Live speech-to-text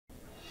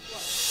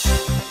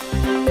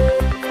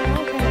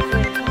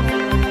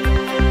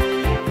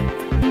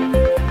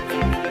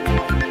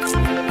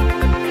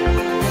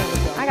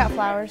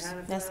hours.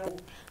 That's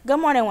good. Good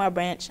morning, Weld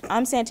Branch.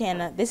 I'm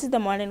Santana. This is the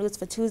morning news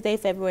for Tuesday,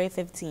 February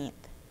 15th.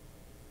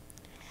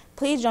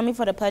 Please join me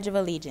for the Pledge of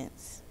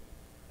Allegiance.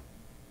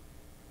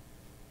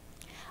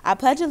 I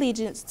pledge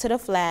allegiance to the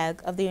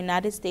flag of the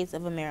United States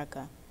of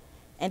America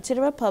and to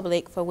the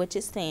republic for which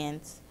it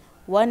stands,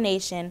 one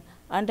nation,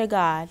 under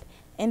God,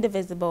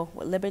 indivisible,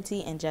 with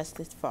liberty and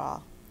justice for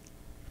all.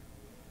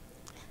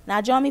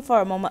 Now join me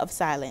for a moment of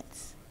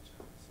silence.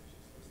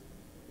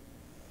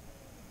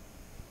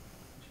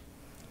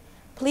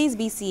 Please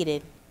be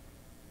seated.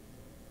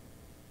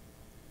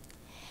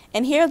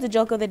 And here's the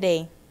joke of the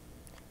day.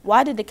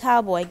 Why did the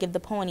cowboy give the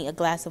pony a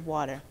glass of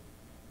water?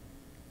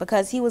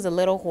 Because he was a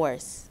little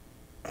horse.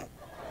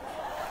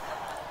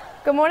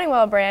 Good morning,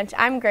 Weld Branch.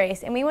 I'm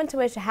Grace, and we want to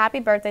wish a happy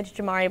birthday to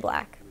Jamari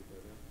Black.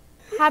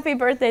 Happy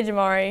birthday,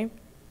 Jamari.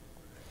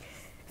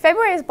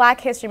 February is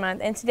Black History Month,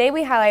 and today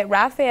we highlight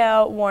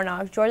Raphael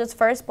Warnock, Georgia's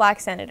first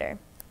black senator.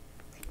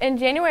 In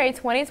January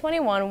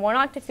 2021,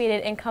 Warnock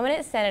defeated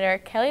incumbent Senator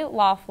Kelly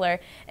Loeffler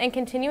in a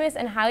continuous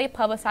and highly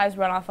publicized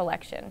runoff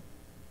election.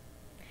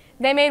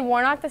 They made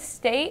Warnock the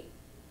state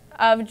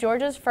of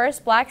Georgia's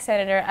first black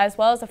senator, as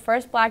well as the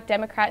first black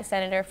Democrat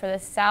senator for the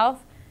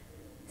South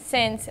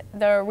since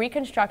the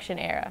Reconstruction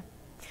era.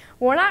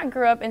 Warnock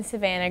grew up in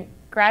Savannah,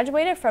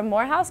 graduated from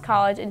Morehouse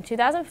College in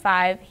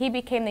 2005. He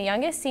became the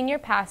youngest senior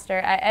pastor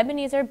at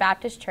Ebenezer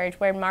Baptist Church,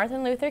 where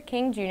Martin Luther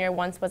King Jr.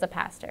 once was a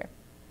pastor.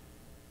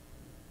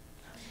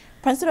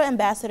 Princeton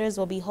Ambassadors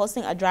will be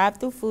hosting a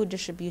drive-through food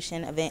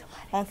distribution event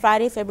on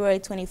Friday, February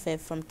 25th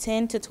from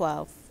 10 to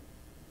 12.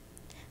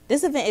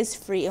 This event is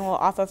free and will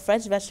offer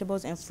fresh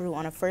vegetables and fruit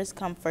on a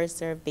first-come,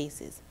 first-served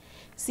basis.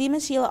 See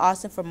Ms. Sheila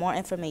Austin for more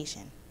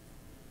information.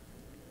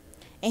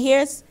 And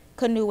here's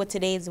Canoe with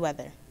today's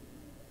weather.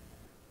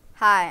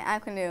 Hi,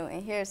 I'm Canoe,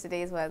 and here's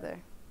today's weather.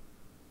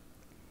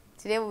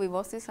 Today will be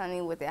mostly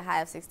sunny with a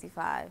high of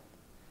 65.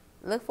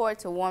 Look forward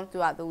to warm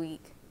throughout the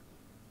week.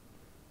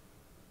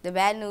 The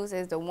bad news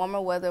is the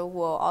warmer weather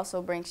will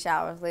also bring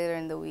showers later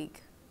in the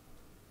week.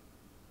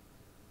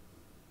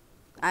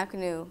 I'm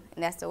Canoe,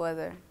 and that's the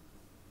weather.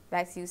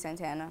 Back to you,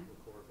 Santana.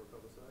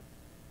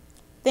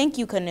 Thank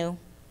you, Canoe.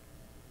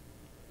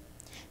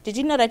 Did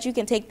you know that you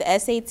can take the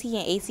SAT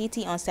and ACT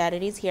on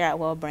Saturdays here at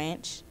Weld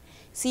Branch?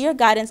 See your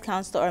guidance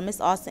counselor or Miss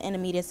Austin in the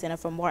Media Center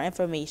for more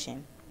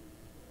information.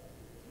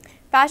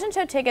 Fashion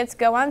show tickets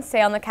go on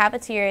sale in the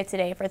cafeteria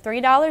today for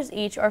 $3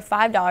 each or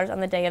 $5 on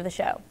the day of the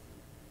show.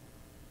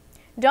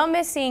 Don't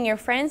miss seeing your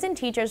friends and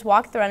teachers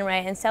walk the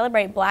runway and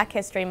celebrate Black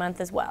History Month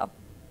as well.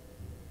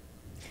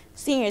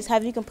 Seniors,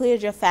 have you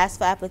completed your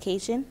FAFSA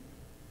application?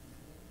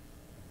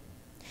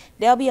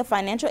 There will be a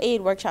financial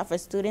aid workshop for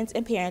students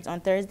and parents on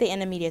Thursday in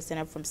the Media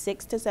Center from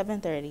 6 to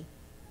 7:30.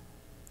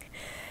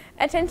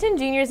 Attention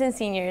juniors and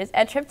seniors,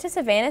 a trip to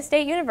Savannah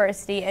State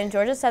University and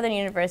Georgia Southern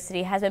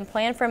University has been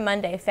planned for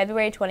Monday,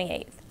 February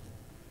 28th.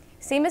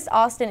 See Ms.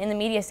 Austin in the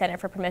Media Center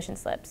for permission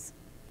slips.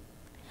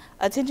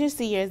 Attention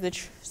seniors, the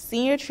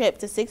senior trip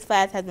to Six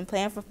Flags has been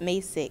planned for May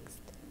 6th.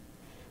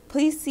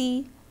 Please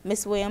see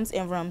Ms. Williams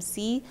in room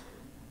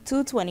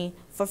C220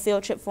 for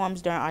field trip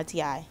forms during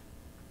RTI.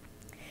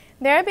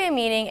 There will be a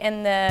meeting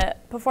in the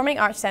Performing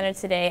Arts Center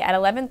today at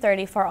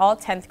 11:30 for all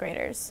 10th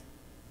graders.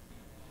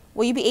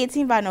 Will you be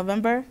 18 by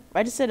November?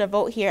 Register to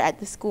vote here at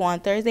the school on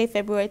Thursday,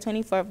 February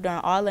 24th during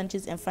all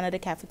lunches in front of the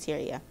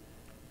cafeteria.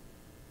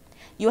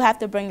 You'll have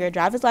to bring your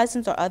driver's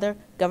license or other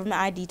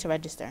government ID to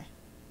register.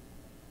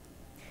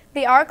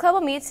 The Art Club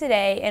will meet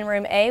today in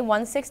room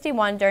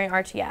A161 during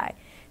RTI.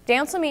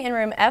 Dance will meet in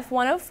room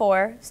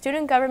F104,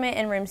 Student Government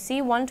in room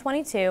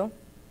C122,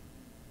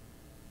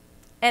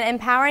 and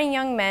Empowering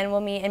Young Men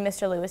will meet in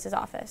Mr. Lewis's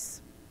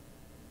office.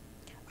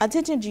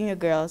 Attention junior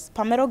girls,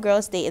 Palmetto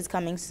Girls Day is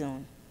coming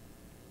soon.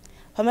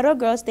 Palmetto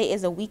Girls Day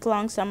is a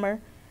week-long summer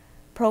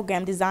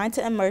program designed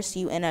to immerse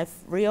you in a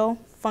real,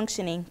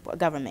 functioning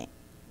government.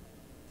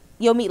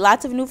 You'll meet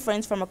lots of new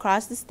friends from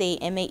across the state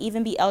and may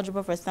even be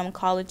eligible for some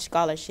college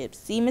scholarships.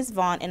 See Ms.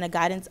 Vaughn in the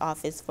guidance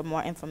office for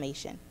more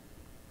information.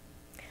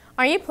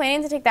 Are you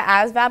planning to take the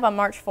ASVAB on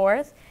March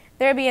 4th?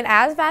 There will be an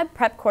ASVAB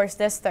prep course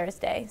this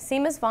Thursday. See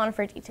Ms. Vaughn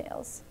for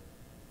details.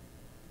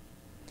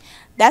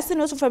 That's the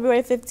news for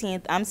February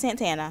 15th. I'm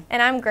Santana.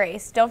 And I'm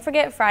Grace. Don't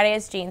forget Friday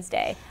is Jeans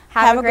Day.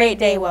 Have a great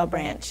day, Weld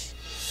Branch.